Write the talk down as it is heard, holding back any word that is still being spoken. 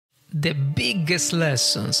The biggest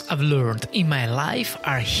lessons I've learned in my life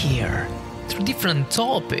are here. Through different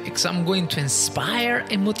topics, I'm going to inspire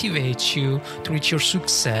and motivate you to reach your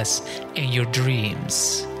success and your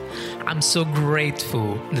dreams. I'm so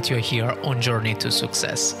grateful that you're here on Journey to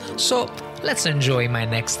Success. So let's enjoy my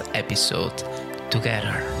next episode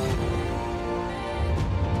together.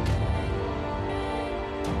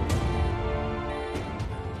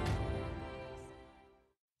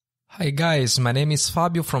 Hi guys, my name is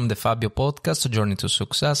Fabio from the Fabio Podcast, Journey to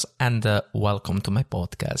Success, and welcome to my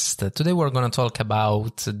podcast. Today we're going to talk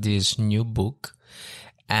about this new book.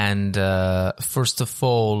 And first of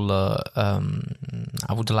all,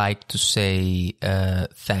 I would like to say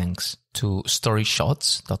thanks to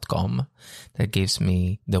storyshots.com that gives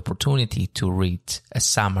me the opportunity to read a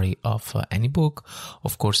summary of any book.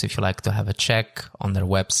 Of course, if you like to have a check on their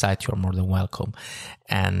website, you're more than welcome.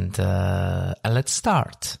 And let's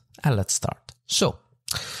start. So,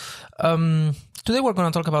 today we're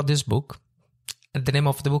going to talk about this book. The name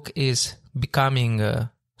of the book is Becoming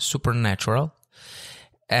Supernatural.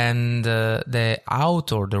 And the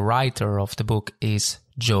author, the writer of the book is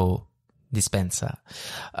Joe Dispenza.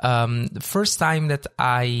 The first time that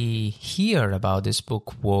I hear about this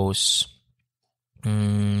book was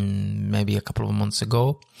maybe a couple of months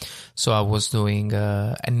ago. So I was doing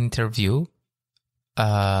an interview.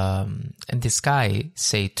 And this guy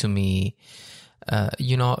said to me,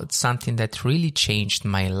 something that really changed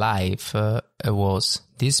my life was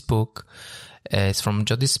this book. It's from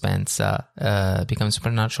Joe Dispenza, Become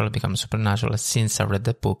Supernatural. Since I read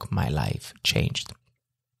the book, my life changed.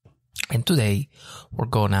 And today we're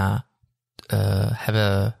gonna have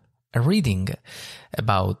a reading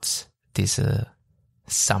about this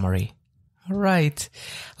summary. All right,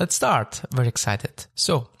 let's start. Very excited.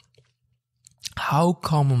 So, how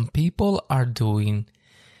common people are doing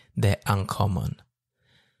the uncommon.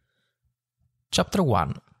 Chapter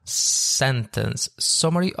 1. Sentence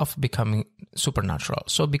summary of Becoming Supernatural.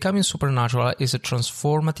 So Becoming Supernatural is a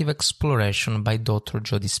transformative exploration by Dr.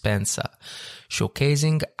 Joe Dispenza,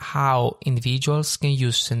 showcasing how individuals can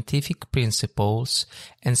use scientific principles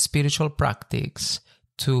and spiritual practices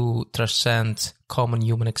to transcend common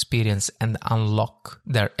human experience and unlock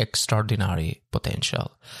their extraordinary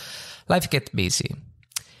potential. Life gets busy.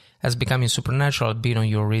 Has Becoming Supernatural been on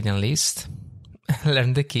your reading list?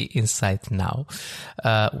 Learn the key insight now.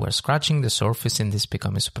 We're scratching the surface in this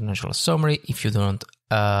Becoming Supernatural summary. If you don't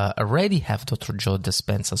already have Dr. Joe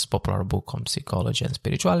Dispenza's popular book on psychology and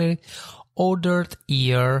spirituality, order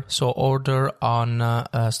here. So order on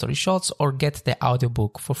Storyshots or get the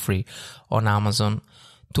audiobook for free on Amazon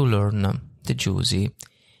to learn the juicy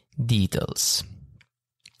details.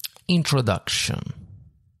 Introduction.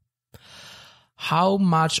 How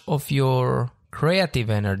much of your creative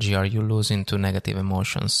energy are you losing to negative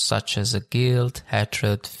emotions such as guilt,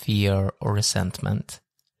 hatred, fear, or resentment?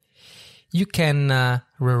 You can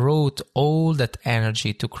reroute all that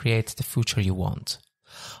energy to create the future you want.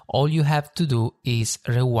 All you have to do is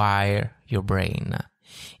rewire your brain.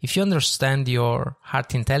 If you understand your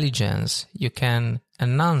heart intelligence, you can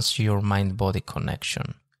enhance your mind-body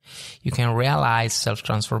connection. You can realize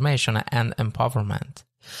self-transformation and empowerment.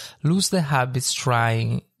 Lose the habits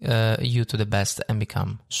trying you to the best and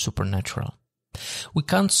become supernatural. We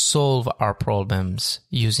can't solve our problems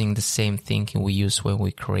using the same thinking we used when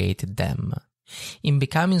we created them. In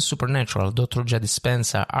Becoming Supernatural, Dr. Joe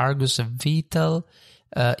Dispenza argues a vital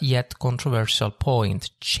yet controversial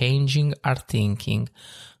point. Changing our thinking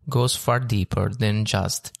goes far deeper than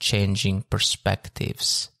just changing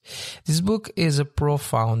perspectives. This book is a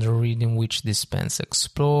profound read in which Dispenza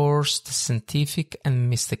explores the scientific and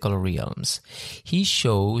mystical realms. He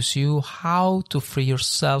shows you how to free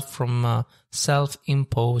yourself from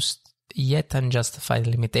self-imposed yet unjustified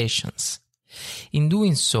limitations. In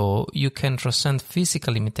doing so, you can transcend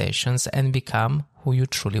physical limitations and become who you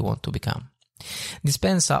truly want to become.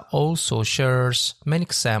 Dispenza also shares many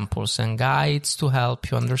examples and guides to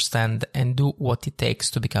help you understand and do what it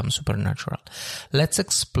takes to become supernatural. Let's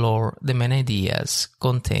explore the main ideas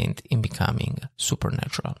contained in Becoming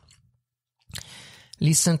Supernatural.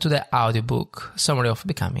 Listen to the audiobook Summary of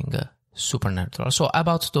Becoming Supernatural. So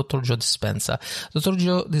about Dr. Joe Dispenza. Dr.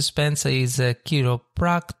 Joe Dispenza is a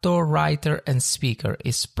chiropractor, writer, and speaker.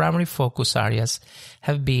 His primary focus areas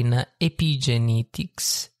have been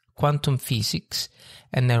epigenetics, quantum physics,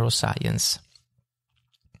 and neuroscience.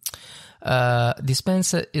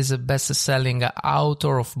 Dispenza is a best-selling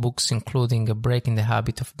author of books including Breaking the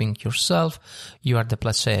Habit of Being Yourself, You Are the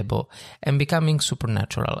Placebo, and Becoming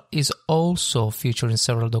Supernatural. Is also featured in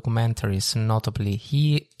several documentaries, notably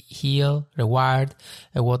Heal, Rewired,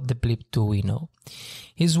 and What the Bleep Do We Know?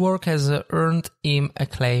 His work has earned him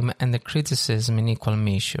acclaim and criticism in equal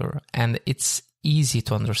measure, and it's easy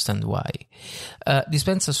to understand why.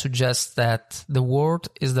 Dispenza suggests that the world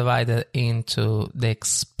is divided into the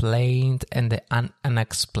explained and the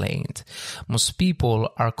unexplained. Most people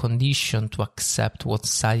are conditioned to accept what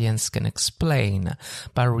science can explain,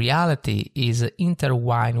 but reality is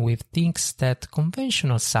intertwined with things that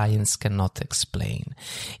conventional science cannot explain.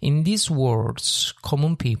 In these words,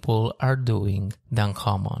 common people are doing the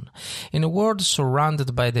uncommon. In a world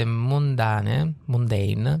surrounded by the mundane,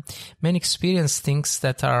 many experience things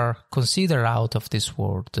that are considered out of this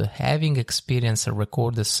world. Having experienced and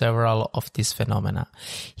recorded several of these phenomena,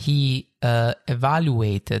 he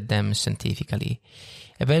evaluated them scientifically.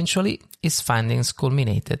 Eventually, his findings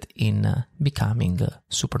culminated in becoming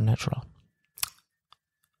supernatural.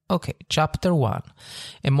 Okay, Chapter 1.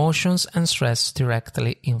 Emotions and stress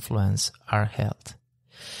directly influence our health.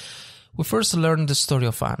 We first learned the story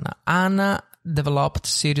of Anna. Anna developed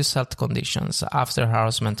serious health conditions after her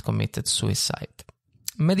husband committed suicide.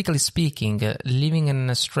 Medically speaking, living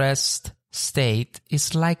in a stressed state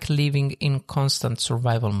is like living in constant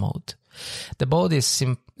survival mode. The body's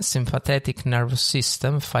sympathetic nervous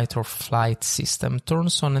system, fight or flight system,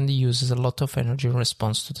 turns on and uses a lot of energy in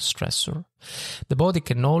response to the stressor. The body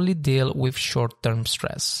can only deal with short-term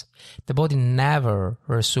stress. The body never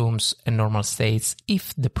resumes a normal state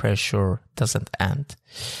if the pressure doesn't end.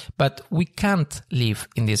 But we can't live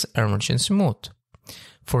in this emergency mode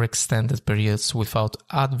for extended periods without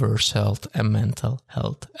adverse health and mental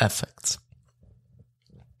health effects.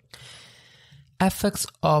 Effects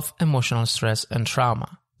of emotional stress and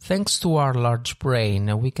trauma. Thanks to our large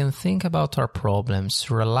brain, we can think about our problems,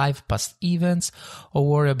 relive past events, or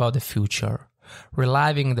worry about the future.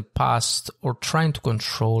 Reliving the past or trying to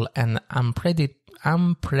control an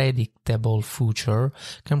unpredictable future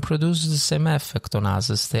can produce the same effect on us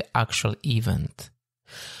as the actual event.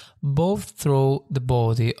 Both throw the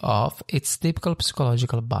body off its typical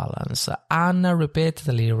psychological balance. Anna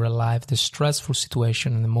repeatedly relived the stressful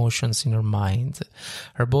situation and emotions in her mind.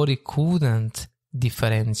 Her body couldn't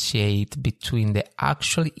differentiate between the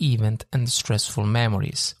actual event and the stressful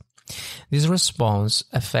memories. This response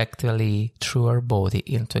effectively threw her body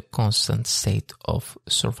into a constant state of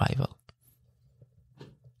survival.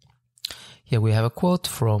 Here we have a quote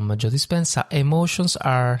from Joe Dispenza: "Emotions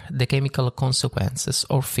are the chemical consequences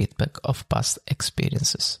or feedback of past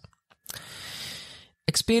experiences."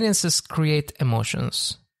 Experiences create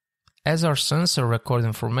emotions. As our sensors record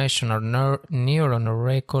information, our neurons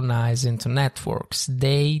recognize into networks.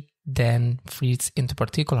 They then feeds into a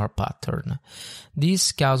particular pattern.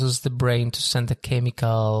 This causes the brain to send a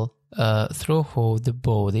chemical throughout the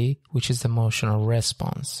body, which is the emotional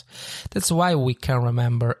response. That's why we can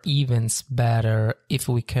remember events better if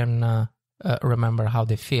we can remember how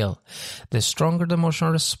they feel. The stronger the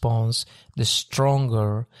emotional response, the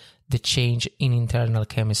stronger the change in internal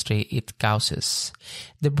chemistry it causes.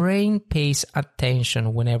 The brain pays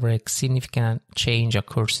attention whenever a significant change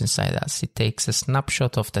occurs inside us. It takes a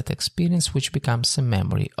snapshot of that experience, which becomes a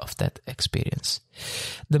memory of that experience.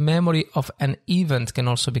 The memory of an event can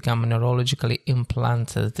also become neurologically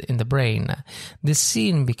implanted in the brain. The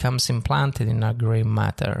scene becomes implanted in our gray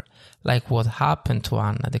matter. Like what happened to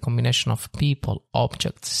Anna, the combination of people,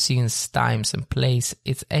 objects, scenes, times, and place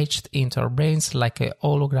is etched into our brains like a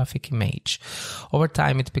holographic image. Over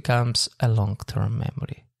time, it becomes a long-term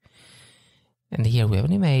memory. And here we have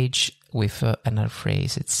an image with another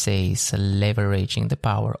phrase. It says, leveraging the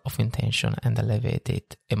power of intention and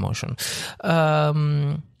elevated emotion.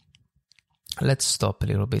 Let's stop a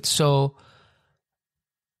little bit. So,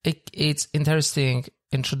 it's interesting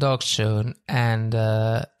introduction, and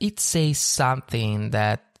it says something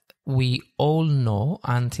that we all know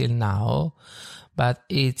until now, but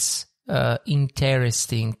it's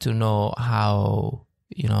interesting to know how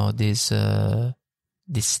these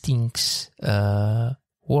things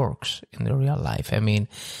works in the real life. I mean,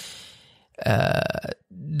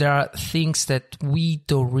 there are things that we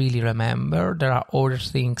don't really remember. There are other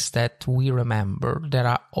things that we remember. There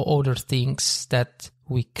are other things that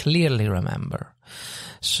we clearly remember.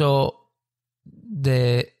 So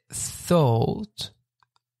the thought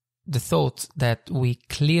that we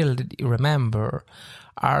clearly remember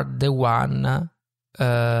are the one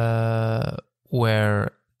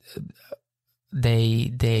where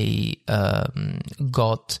they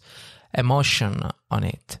got emotion on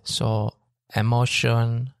it. So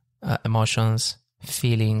emotions,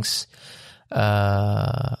 feelings.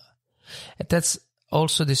 That's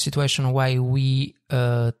also the situation why we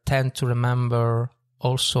tend to remember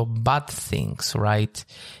also bad things, right?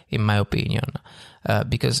 In my opinion,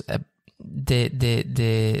 because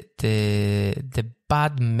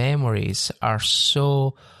bad memories are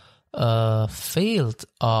so filled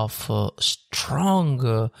of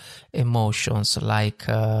strong emotions like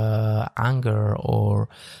anger or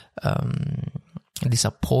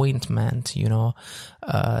disappointment.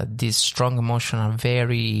 These strong emotions are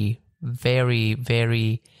very, very,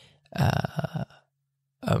 very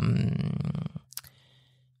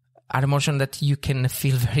an emotion that you can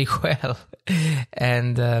feel very well.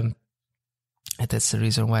 And that's the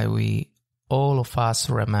reason why all of us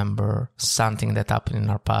remember something that happened in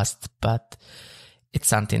our past, but it's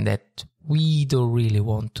something that we don't really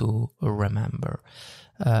want to remember.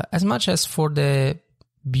 As much as for the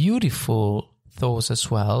beautiful thoughts as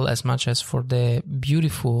well, as much as for the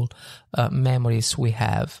beautiful memories we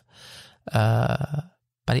have.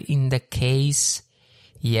 But in the case,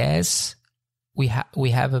 yes, we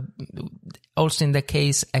have also in the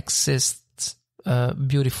case exists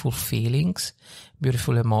beautiful feelings,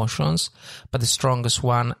 beautiful emotions, but the strongest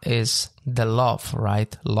one is the love,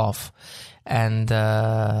 right? Love. And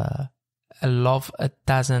love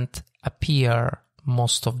doesn't appear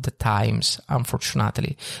most of the times,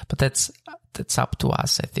 unfortunately, but that's up to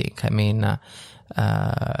us, I think. I mean,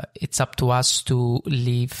 it's up to us to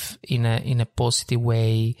live in a positive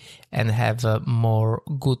way and have a more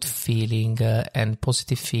good feeling and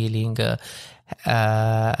positive feeling,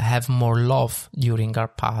 have more love during our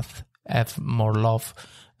path, have more love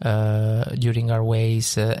during our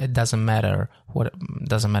ways. It doesn't matter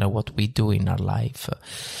what we do in our life.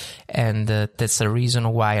 And that's the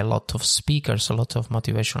reason why a lot of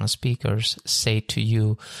motivational speakers say to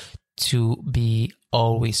you to be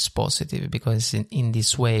always positive, because in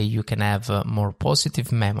this way you can have more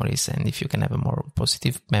positive memories, and if you can have more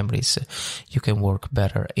positive memories, you can work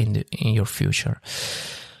better in your future.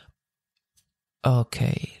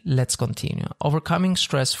 Okay, let's continue. Overcoming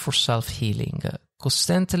stress for self-healing.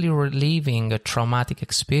 Constantly reliving a traumatic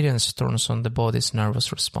experience turns on the body's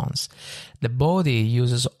nervous response. The body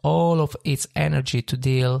uses all of its energy to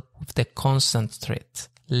deal with the constant threat,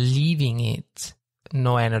 leaving it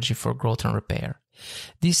no energy for growth and repair.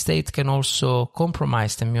 This state can also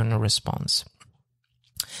compromise the immune response.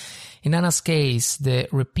 In Anna's case, the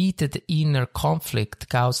repeated inner conflict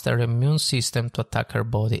caused her immune system to attack her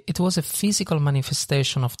body. It was a physical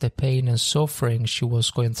manifestation of the pain and suffering she was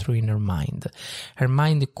going through in her mind. Her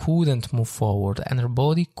mind couldn't move forward, and her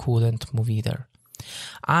body couldn't move either.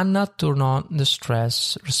 Anna turned on the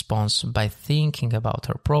stress response by thinking about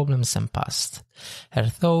her problems and past. Her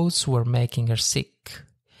thoughts were making her sick.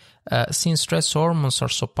 Since stress hormones are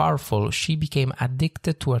so powerful, she became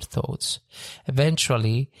addicted to her thoughts.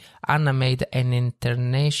 Eventually, Anna made an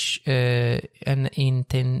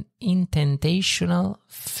intentional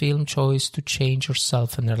film choice to change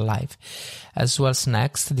herself and her life. As well as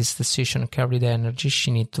next, this decision carried the energy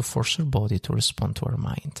she needed to force her body to respond to her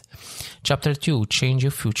mind. Chapter 2. Change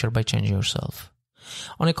your future by changing yourself.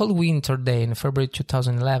 On a cold winter day in February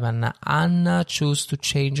 2011, Anna chose to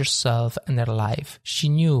change herself and her life. She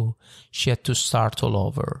knew she had to start all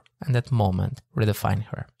over, and that moment redefined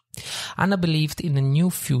her. Anna believed in a new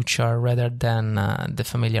future rather than the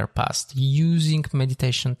familiar past. Using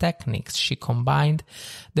meditation techniques, she combined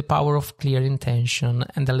the power of clear intention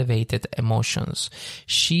and elevated emotions.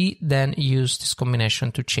 She then used this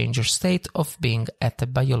combination to change her state of being at a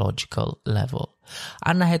biological level.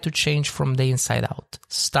 Anna had to change from the inside out,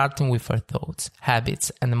 starting with her thoughts,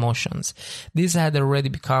 habits, and emotions. These had already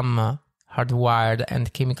become hardwired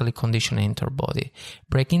and chemically conditioned into her body.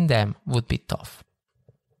 Breaking them would be tough.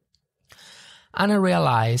 Anna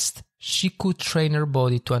realized she could train her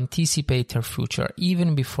body to anticipate her future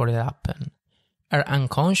even before it happened. Her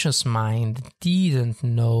unconscious mind didn't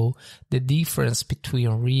know the difference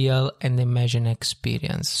between real and imagined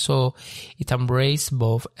experience, so it embraced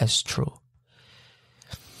both as true.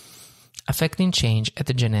 Affecting change at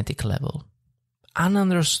the genetic level. Anna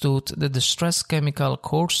understood that the stress chemical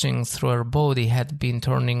coursing through her body had been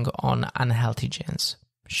turning on unhealthy genes.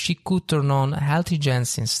 She could turn on healthy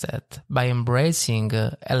genes instead by embracing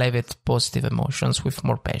elevated positive emotions with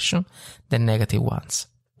more passion than negative ones.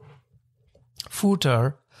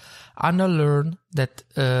 Further, Anna learned that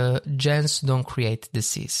genes don't create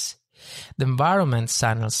disease. The environment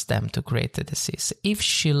signals them to create the disease. If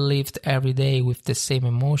she lived every day with the same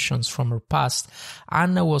emotions from her past,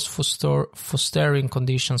 Anna was fostering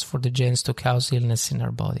conditions for the genes to cause illness in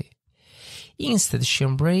her body. Instead, she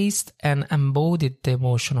embraced and embodied the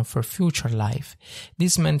emotion of her future life.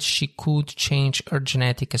 This meant she could change her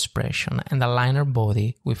genetic expression and align her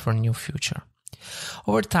body with her new future.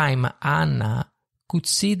 Over time, Anna could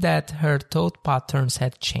see that her thought patterns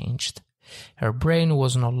had changed. Her brain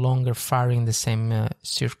was no longer firing the same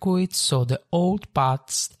circuits, so the old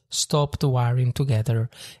paths stopped wiring together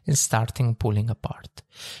and started pulling apart.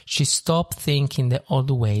 She stopped thinking the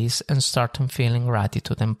old ways and started feeling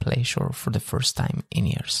gratitude and pleasure for the first time in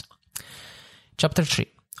years. Chapter 3.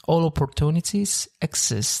 All opportunities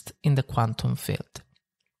exist in the quantum field.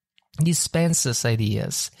 Dispenza's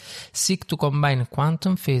ideas seek to combine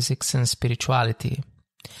quantum physics and spirituality.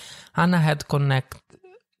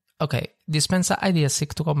 Dispenza ideas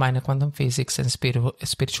seek to combine quantum physics and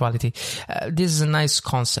spirituality. This is a nice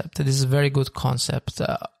concept. This is a very good concept.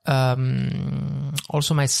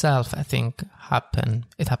 Also myself, I think,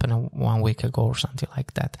 it happened 1 week ago or something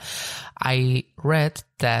like that. I read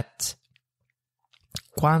that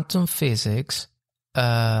quantum physics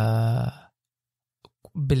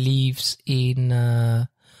believes in the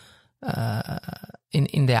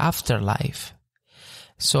afterlife.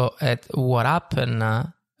 So what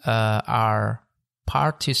happened? Our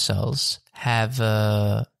particles have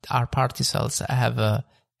a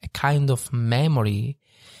kind of memory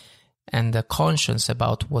and a conscience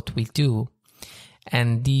about what we do,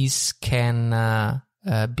 and these can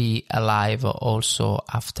be alive also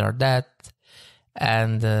after that,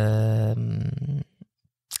 and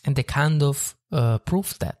they kind of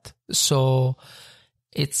prove that. So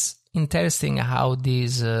it's interesting how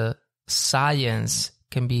this science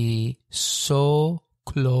can be so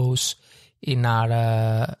close in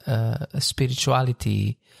our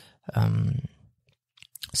spirituality, in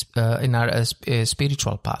our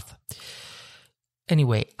spiritual path.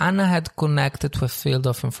 Anyway, Anna had connected to a field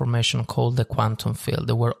of information called the quantum field,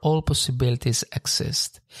 where all possibilities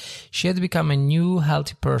exist. She had become a new,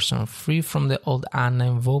 healthy person, free from the old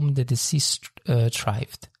Anna in whom the disease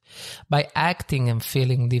thrived. By acting and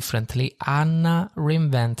feeling differently, Anna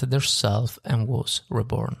reinvented herself and was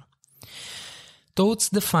reborn. Thoughts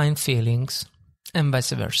define feelings, and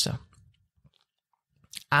vice versa.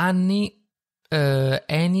 Any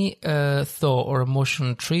thought or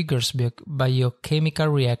emotion triggers biochemical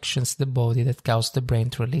reactions in the body that cause the brain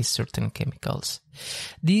to release certain chemicals.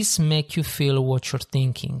 These make you feel what you're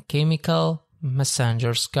thinking. Chemical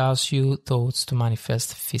messengers cause your thoughts to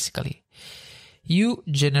manifest physically. You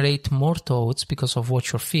generate more thoughts because of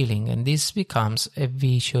what you're feeling, and this becomes a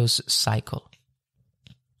vicious cycle.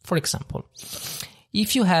 For example,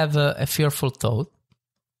 if you have a fearful thought,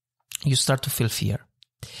 you start to feel fear.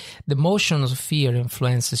 The emotion of fear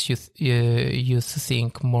influences you to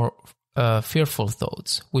think more fearful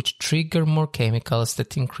thoughts, which trigger more chemicals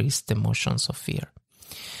that increase the emotions of fear.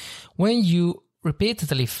 When you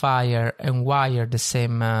repeatedly fire and wire the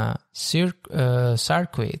same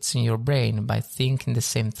circuits in your brain by thinking the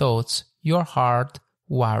same thoughts, you're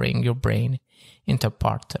hard-wiring your brain into a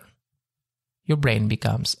pattern. Your brain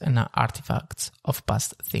becomes an artifact of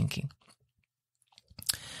past thinking.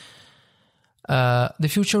 The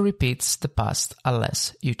future repeats the past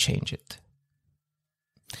unless you change it.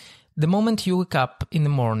 The moment you wake up in the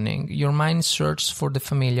morning, your mind searches for the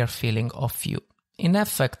familiar feeling of you. In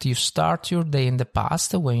effect, you start your day in the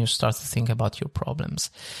past when you start to think about your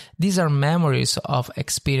problems. These are memories of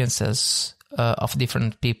experiences of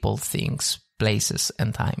different people, things, places,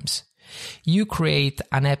 and times. You create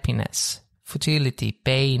unhappiness, futility,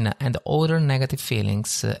 pain, and other negative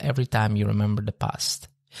feelings every time you remember the past.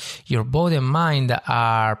 Your body and mind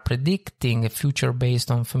are predicting a future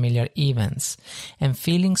based on familiar events and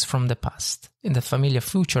feelings from the past. In the familiar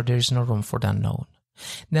future, there is no room for the unknown.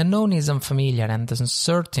 The unknown is unfamiliar and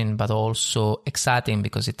uncertain, but also exciting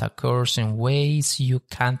because it occurs in ways you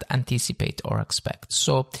can't anticipate or expect.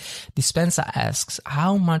 So, Dispenza asks,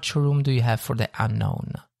 how much room do you have for the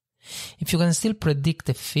unknown? If you can still predict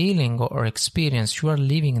a feeling or experience, you are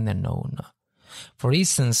living in the known. For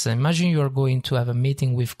instance, imagine you are going to have a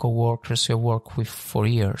meeting with coworkers you work with for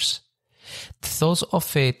years. The thought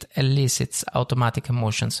of it elicits automatic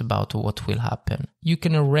emotions about what will happen. You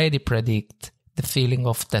can already predict the feeling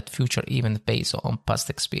of that future event based on past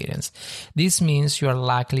experience. This means you are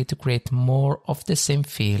likely to create more of the same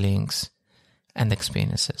feelings and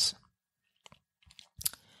experiences.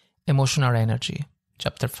 Emotional energy,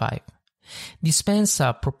 chapter 5.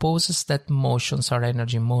 Dispenza proposes that emotions are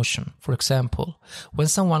energy in motion. For example, when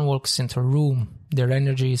someone walks into a room, their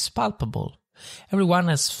energy is palpable. Everyone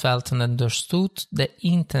has felt and understood the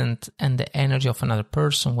intent and the energy of another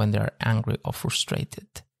person when they are angry or frustrated.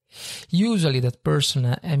 Usually that person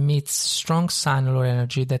emits strong signal or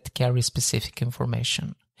energy that carries specific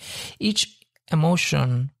information. Each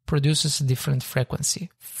emotion produces a different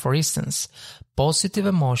frequency. For instance, positive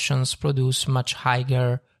emotions produce much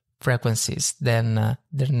higher frequencies than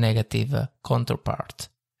their negative counterpart.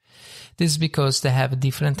 This is because they have a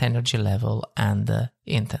different energy level and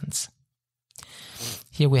intents.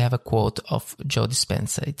 Here we have a quote of Joe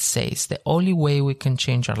Dispenza. It says, "The only way we can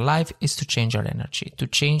change our life is to change our energy, to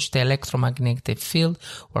change the electromagnetic field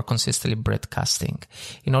we're consistently broadcasting.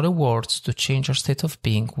 In other words, to change our state of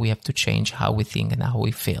being, we have to change how we think and how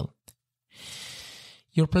we feel."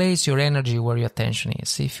 You place your energy where your attention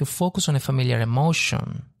is. If you focus on a familiar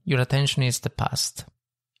emotion, your attention is the past.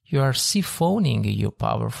 You are siphoning your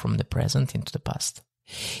power from the present into the past.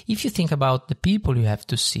 If you think about the people you have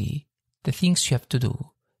to see, the things you have to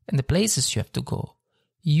do, and the places you have to go,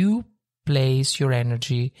 you place your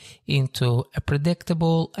energy into a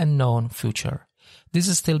predictable and known future. This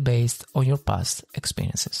is still based on your past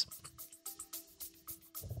experiences.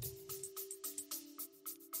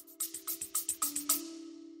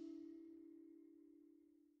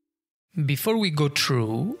 Before we go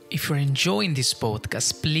through, if you're enjoying this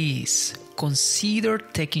podcast, please consider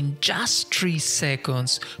taking just 3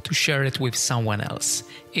 seconds to share it with someone else.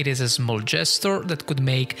 It is a small gesture that could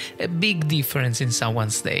make a big difference in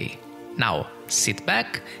someone's day. Now, sit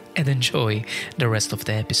back and enjoy the rest of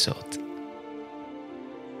the episode.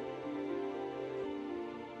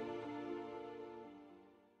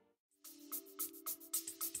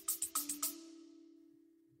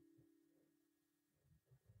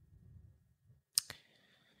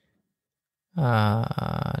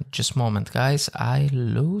 Just a moment, guys. I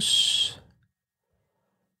lose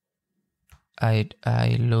the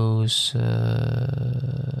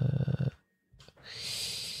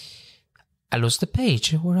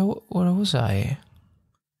page. Where was I?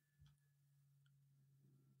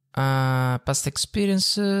 Past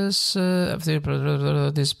experiences. Your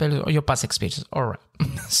past experiences. All right.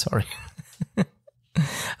 Sorry.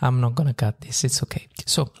 I'm not gonna cut this. It's okay.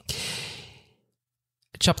 So,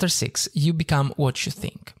 Chapter 6. You become what you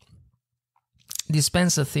think.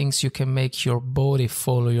 Dispenza thinks you can make your body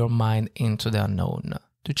follow your mind into the unknown.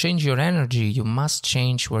 To change your energy, you must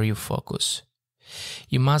change where you focus.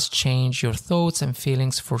 You must change your thoughts and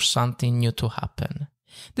feelings for something new to happen.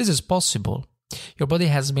 This is possible. Your body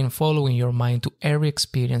has been following your mind to every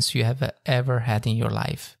experience you have ever had in your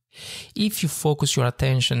life. If you focus your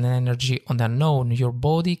attention and energy on the unknown, your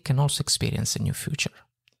body can also experience a new future.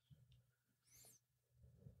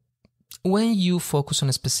 When you focus on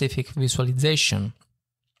a specific visualization,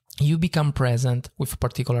 you become present with a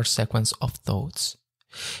particular sequence of thoughts.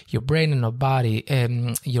 Your brain and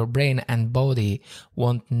body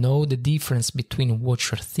won't know the difference between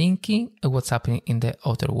what you're thinking and what's happening in the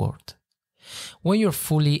outer world. When you're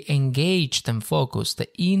fully engaged and focused, the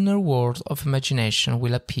inner world of imagination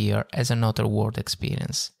will appear as an outer world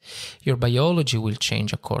experience. Your biology will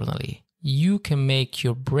change accordingly. You can make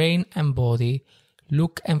your brain and body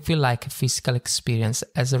look and feel like a physical experience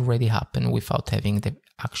has already happened without having the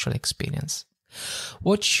actual experience.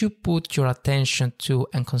 What you put your attention to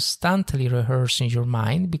and constantly rehearse in your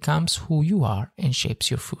mind becomes who you are and shapes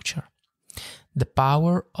your future. The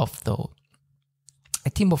power of thought. A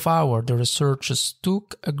team of hours, the researchers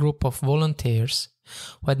took a group of volunteers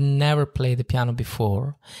who had never played the piano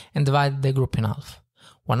before and divided the group in half.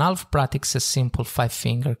 One half practiced a simple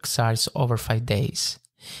 5-finger exercise over 5 days.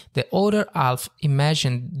 The other half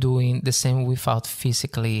imagined doing the same without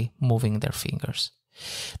physically moving their fingers.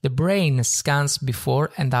 The brain scans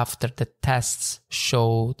before and after the tests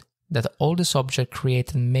showed that all the subjects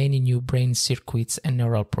created many new brain circuits and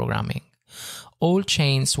neural programming. All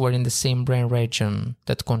chains were in the same brain region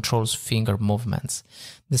that controls finger movements,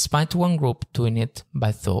 despite one group doing it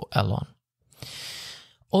by thought alone.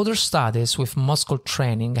 Other studies with muscle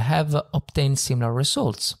training have obtained similar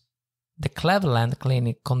results. The Cleveland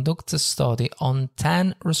Clinic conducted a study on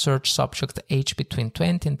 10 research subjects aged between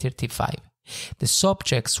 20 and 35. The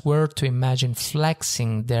subjects were to imagine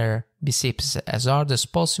flexing their biceps as hard as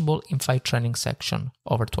possible in 5 training sections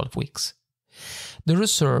over 12 weeks. The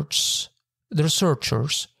researchers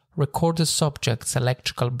recorded subjects'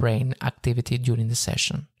 electrical brain activity during the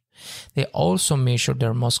session. They also measured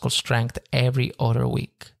their muscle strength every other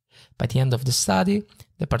week. By the end of the study,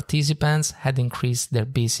 the participants had increased their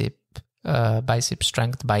bicep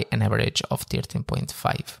strength by an average of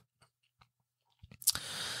 13.5.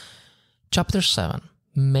 Chapter 7.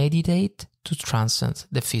 Meditate to transcend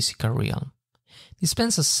the physical realm.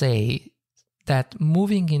 Dispenza say that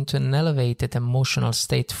moving into an elevated emotional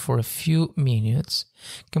state for a few minutes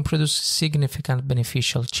can produce significant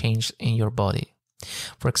beneficial change in your body.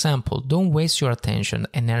 For example, don't waste your attention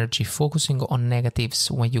and energy focusing on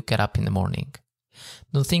negatives when you get up in the morning.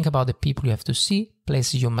 Don't think about the people you have to see,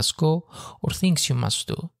 places you must go, or things you must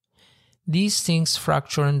do. These things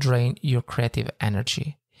fracture and drain your creative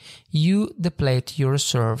energy. You deplete your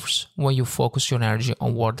reserves when you focus your energy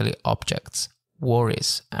on worldly objects,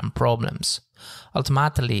 worries, and problems.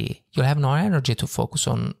 Ultimately, you'll have no energy to focus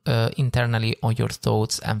on internally on your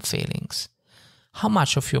thoughts and feelings. How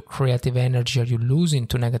much of your creative energy are you losing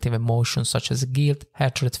to negative emotions such as guilt,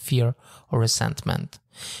 hatred, fear, or resentment?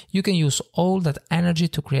 You can use all that energy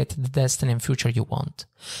to create the destiny and future you want.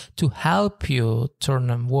 To help you turn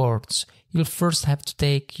inwards, you'll first have to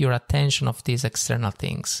take your attention off these external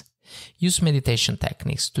things. Use meditation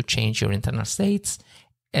techniques to change your internal state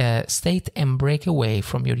and break away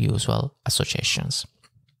from your usual associations.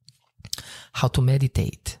 How to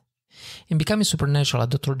meditate. In Becoming Supernatural,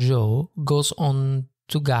 Dr. Joe goes on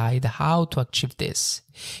to guide how to achieve this.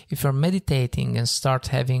 If you're meditating and start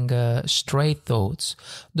having stray thoughts,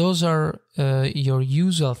 those are your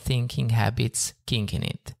usual thinking habits kicking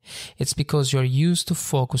it. It's because you're used to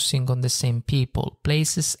focusing on the same people,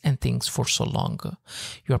 places, and things for so long.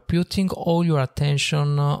 You're putting all your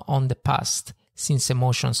attention on the past, since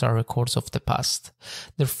emotions are records of the past.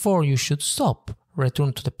 Therefore, you should stop,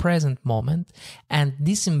 return to the present moment, and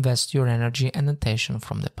disinvest your energy and attention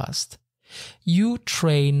from the past. You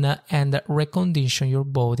train and recondition your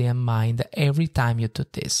body and mind every time you do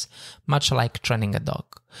this, much like training a dog.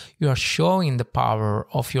 You are showing the power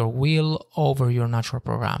of your will over your natural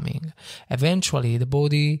programming. Eventually, the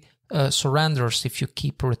body surrenders if you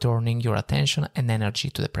keep returning your attention and energy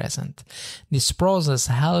to the present. This process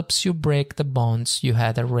helps you break the bonds you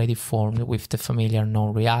had already formed with the familiar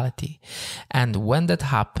known reality. And when that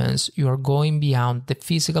happens, you are going beyond the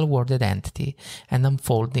physical world identity and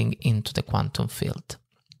unfolding into the quantum field.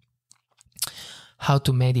 How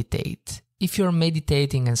to meditate. If you're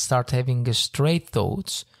meditating and start having straight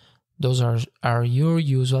thoughts, those are your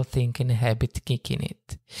usual thinking habit kicking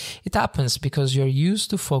it. It happens because you're used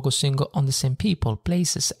to focusing on the same people,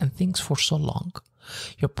 places, and things for so long.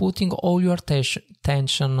 You're putting all your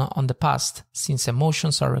attention on the past, since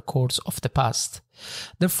emotions are records of the past.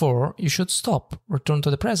 Therefore, you should stop, return to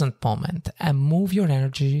the present moment, and move your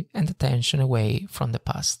energy and attention away from the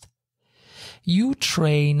past. You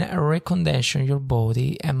train and recondition your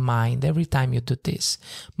body and mind every time you do this,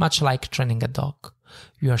 much like training a dog.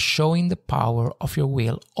 You are showing the power of your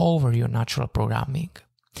will over your natural programming.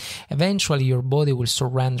 Eventually, your body will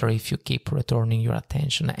surrender if you keep returning your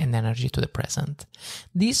attention and energy to the present.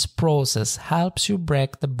 This process helps you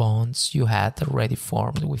break the bonds you had already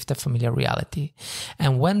formed with the familiar reality.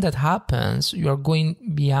 And when that happens, you are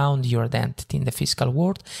going beyond your identity in the physical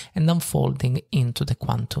world and unfolding into the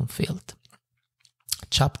quantum field.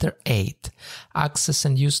 Chapter 8. Access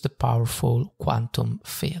and use the powerful quantum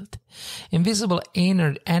field. Invisible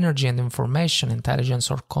energy and information,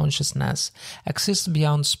 intelligence or consciousness exists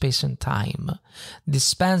beyond space and time.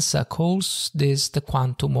 Dispenza calls this the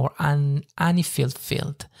quantum or unfilled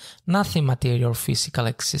field. Nothing material or physical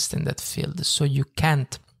exists in that field, so you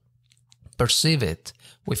can't perceive it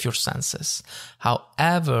with your senses.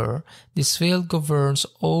 However, this field governs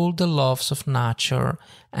all the laws of nature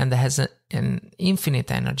and has an infinite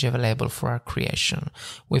energy available for our creation.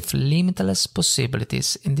 With limitless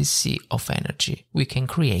possibilities in this sea of energy, we can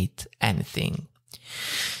create anything.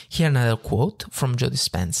 Here another quote from Joe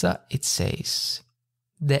Dispenza. It says,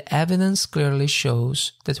 "The evidence clearly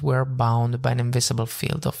shows that we are bound by an invisible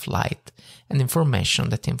field of light and information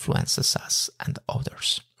that influences us and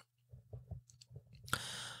others."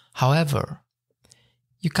 However,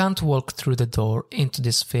 you can't walk through the door into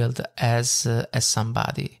this field as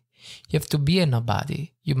somebody. You have to be a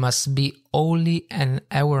nobody. You must be only an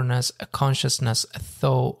awareness, a consciousness, a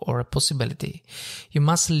thought, or a possibility. You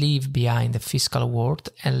must leave behind the physical world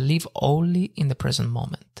and live only in the present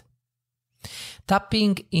moment.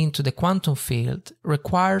 Tapping into the quantum field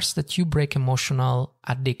requires that you break emotional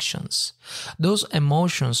addictions. Those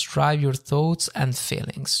emotions drive your thoughts and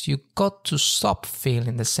feelings. You got to stop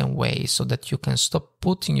feeling the same way so that you can stop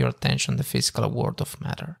putting your attention on the physical world of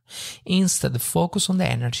matter. Instead, focus on the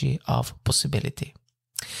energy of possibility.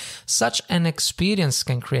 Such an experience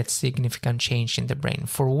can create significant change in the brain.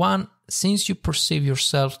 For one, since you perceive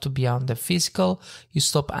yourself to be beyond the physical, you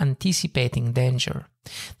stop anticipating danger.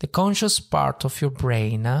 The conscious part of your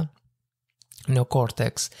brain,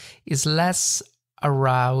 neocortex, is less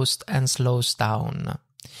aroused and slows down.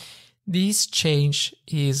 This change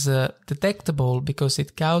is detectable because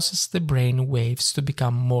it causes the brain waves to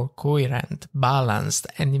become more coherent, balanced,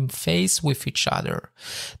 and in phase with each other.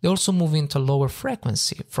 They also move into lower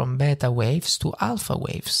frequency, from beta waves to alpha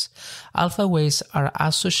waves. Alpha waves are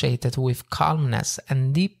associated with calmness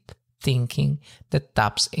and deep thinking that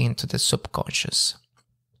taps into the subconscious.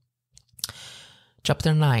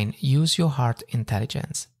 Chapter 9. Use your heart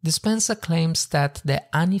intelligence. Dispenza claims that the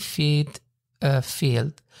unifid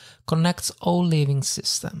field connects all living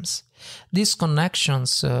systems. These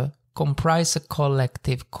connections comprise a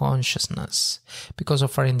collective consciousness. Because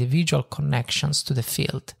of our individual connections to the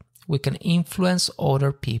field, we can influence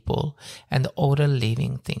other people and other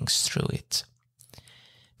living things through it.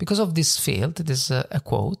 Because of this field, this is a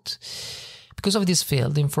quote, because of this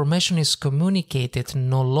field, information is communicated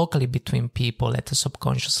not locally between people at a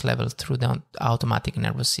subconscious level through the automatic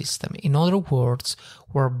nervous system. In other words,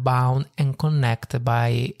 we're bound and connected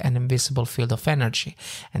by an invisible field of energy,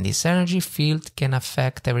 and this energy field can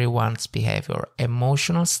affect everyone's behavior,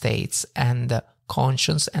 emotional states, and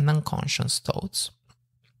conscious and unconscious thoughts.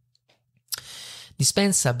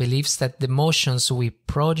 Dispenza believes that the emotions we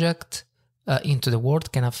project into the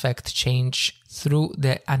world can affect change through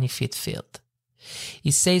the unifid field. He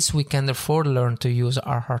says we can therefore learn to use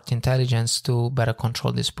our heart intelligence to better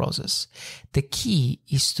control this process. The key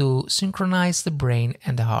is to synchronize the brain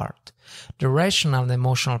and the heart, the rational and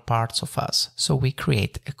emotional parts of us, so we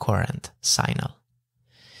create a coherent signal.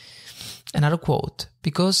 Another quote,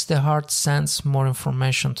 because the heart sends more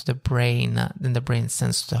information to the brain than the brain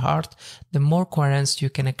sends to the heart, the more coherence you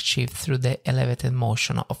can achieve through the elevated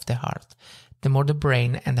motion of the heart, the more the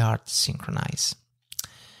brain and the heart synchronize.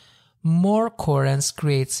 More coherence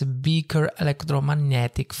creates a bigger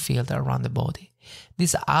electromagnetic field around the body.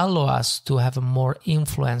 This allows us to have more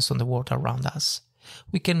influence on the world around us.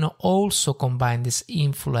 We can also combine this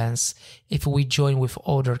influence if we join with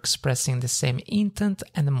others expressing the same intent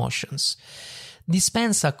and emotions.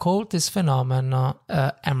 Dispenza called this phenomenon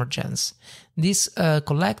emergence. This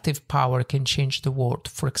collective power can change the world.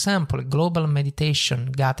 For example, a global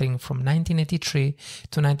meditation gathering from 1983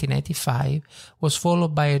 to 1985 was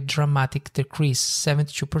followed by a dramatic decrease,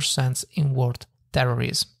 72% in world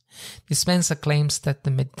terrorism. Dispenza claims that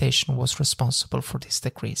the meditation was responsible for this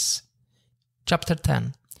decrease. Chapter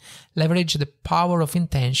 10. Leverage the power of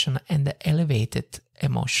intention and the elevated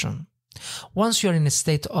emotion. Once you are in a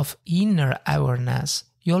state of inner awareness,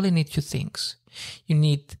 you only need two things. You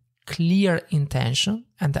need clear intention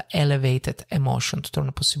and the elevated emotion to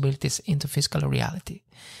turn possibilities into physical reality.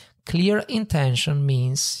 Clear intention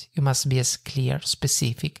means you must be as clear,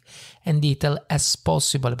 specific, and detailed as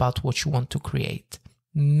possible about what you want to create.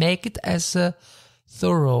 Make it as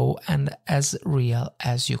thorough and as real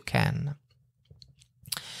as you can.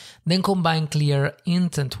 Then combine clear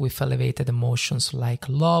intent with elevated emotions like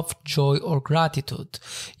love, joy, or gratitude.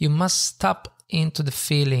 You must tap into the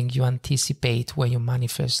feeling you anticipate when you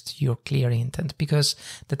manifest your clear intent, because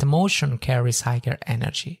that emotion carries higher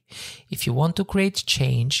energy. If you want to create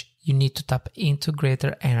change, you need to tap into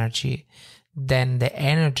greater energy than the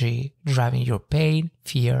energy driving your pain,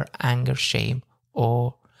 fear, anger, shame,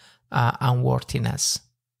 or unworthiness.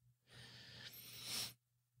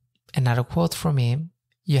 Another quote from him,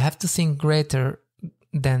 you have to think greater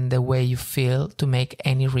than the way you feel to make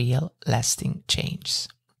any real lasting change.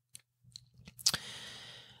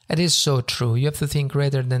 It is so true. You have to think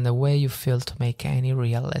greater than the way you feel to make any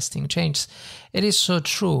real lasting change. It is so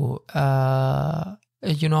true.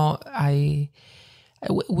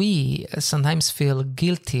 We sometimes feel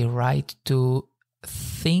guilty, right, to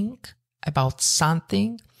think about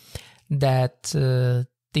something that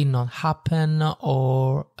did not happen,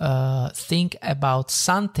 or think about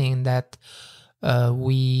something that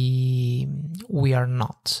we are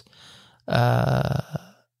not.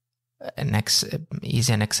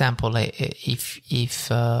 Easy an example. If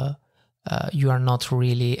you are not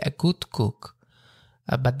really a good cook,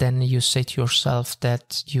 but then you say to yourself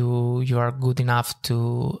that you are good enough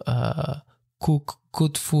to cook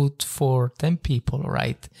good food for 10 people,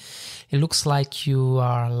 right? It looks like you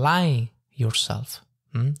are lying yourself.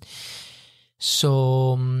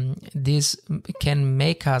 So this can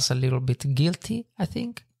make us a little bit guilty, I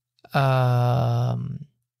think. But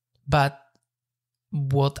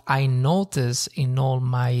what I notice in all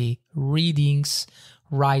my readings,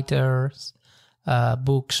 writers,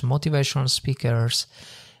 books, motivational speakers,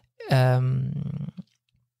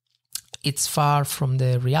 it's far from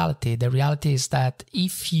the reality. The reality is that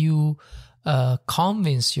if you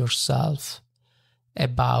convince yourself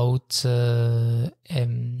about a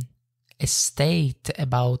state,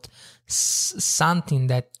 about something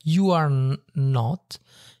that you are not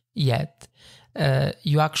yet,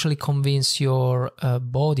 you actually convince your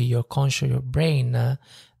body, your conscious, your brain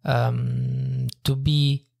to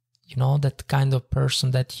be, that kind of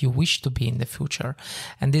person that you wish to be in the future.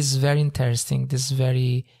 And this is very interesting. This is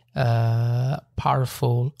very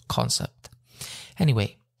powerful concept.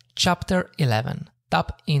 Anyway, chapter 11.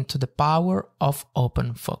 tap into the power of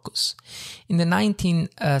open focus. In the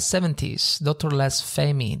 1970s, Dr. Les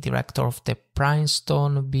Fehmi, director of the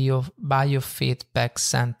Princeton Biofeedback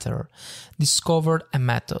Center, discovered a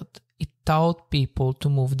method. It taught people to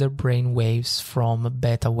move their brain waves from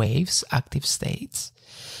beta waves, active state,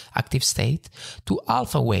 to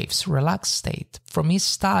alpha waves, relaxed state. From his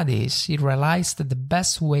studies, he realized that the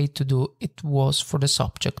best way to do it was for the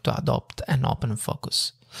subject to adopt an open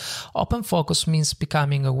focus. Open focus means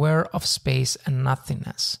becoming aware of space and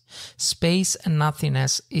nothingness. Space and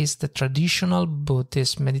nothingness is the traditional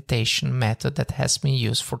Buddhist meditation method that has been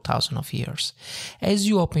used for thousands of years. As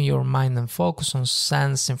you open your mind and focus on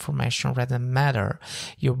sense information rather than matter,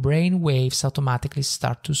 your brain waves automatically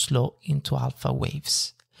start to slow into alpha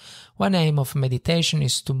waves. One aim of meditation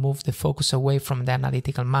is to move the focus away from the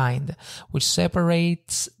analytical mind, which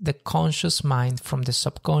separates the conscious mind from the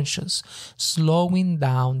subconscious, slowing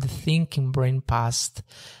down the thinking brain past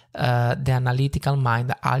the analytical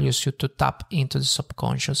mind allows you to tap into the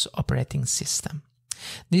subconscious operating system.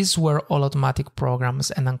 This is where all automatic programs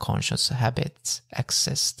and unconscious habits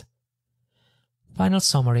exist. Final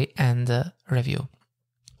summary and review.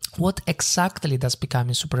 What exactly does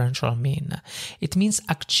becoming supernatural mean? It means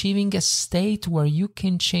achieving a state where you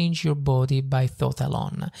can change your body by thought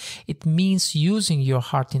alone. It means using your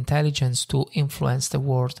heart intelligence to influence the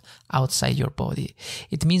world outside your body.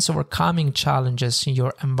 It means overcoming challenges in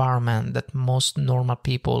your environment that most normal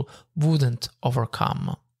people wouldn't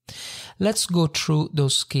overcome. Let's go through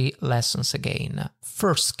those key lessons again.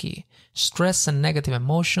 First key. Stress and negative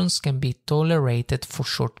emotions can be tolerated for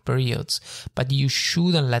short periods, but you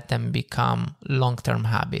shouldn't let them become long-term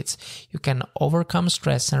habits. You can overcome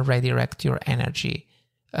stress and redirect your energy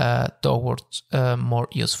towards more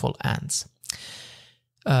useful ends.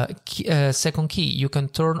 Second key, you can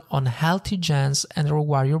turn on healthy genes and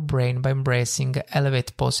rewire your brain by embracing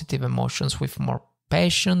elevate positive emotions with more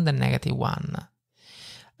passion than negative one.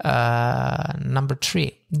 Number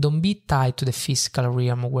 3, don't be tied to the physical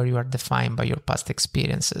realm where you are defined by your past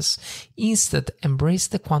experiences. Instead, embrace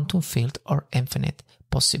the quantum field or infinite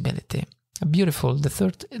possibility. Beautiful. The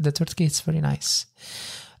third key is very nice.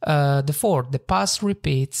 The fourth, the past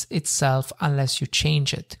repeats itself unless you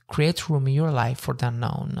change it. Create room in your life for the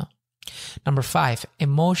unknown. Number 5,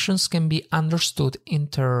 emotions can be understood in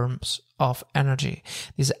terms of energy.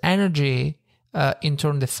 This energy in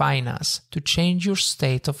turn define us. To change your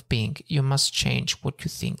state of being, you must change what you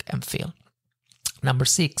think and feel. Number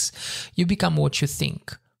 6, you become what you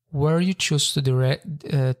think. Where you choose to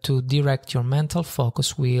direct your mental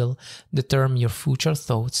focus will determine your future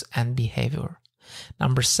thoughts and behavior.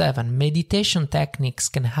 Number 7, meditation techniques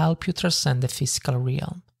can help you transcend the physical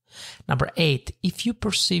realm. Number 8, if you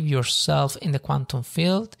perceive yourself in the quantum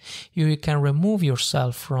field, you can remove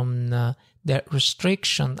yourself from the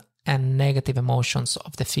restriction and negative emotions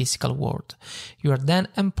of the physical world. You are then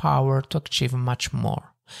empowered to achieve much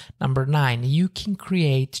more. Number 9, you can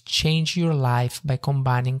change your life by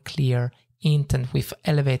combining clear intent with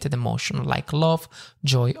elevated emotion like love,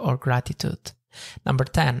 joy, or gratitude. Number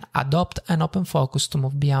 10, adopt an open focus to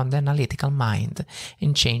move beyond the analytical mind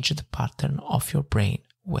and change the pattern of your brain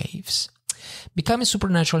waves. Becoming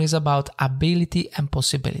supernatural is about ability and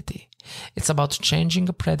possibility. It's about changing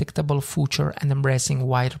a predictable future and embracing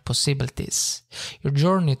wider possibilities. Your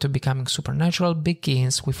journey to becoming supernatural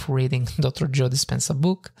begins with reading Dr. Joe Dispenza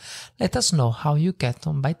book. Let us know how you get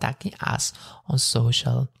on by tagging us on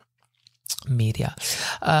social media.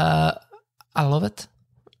 I love it.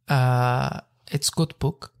 It's a good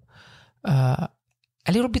book. A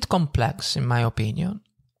little bit complex in my opinion.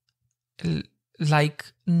 Like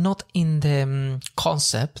not in the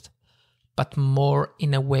concept, but more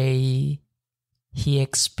in a way he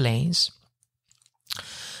explains.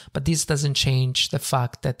 But this doesn't change the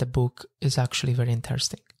fact that the book is actually very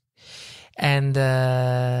interesting. And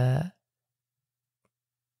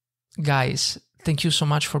guys, thank you so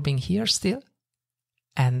much for being here still.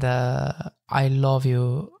 And I love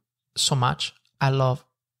you so much. I love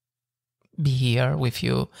be here with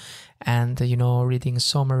you and, reading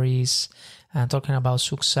summaries and talking about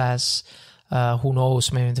success. Who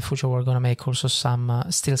knows, maybe in the future we're going to make also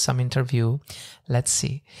some interview. Let's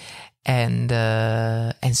see. And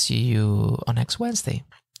see you on next Wednesday.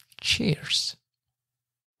 Cheers.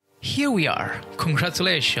 Here we are.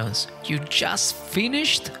 Congratulations. You just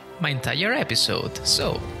finished my entire episode.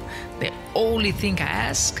 So, the only thing I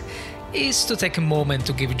ask is to take a moment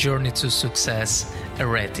to give Journey to Success a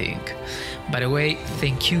rating. By the way,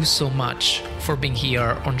 thank you so much for being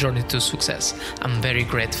here on Journey to Success. I'm very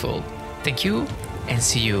grateful. Thank you and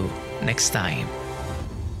see you next time.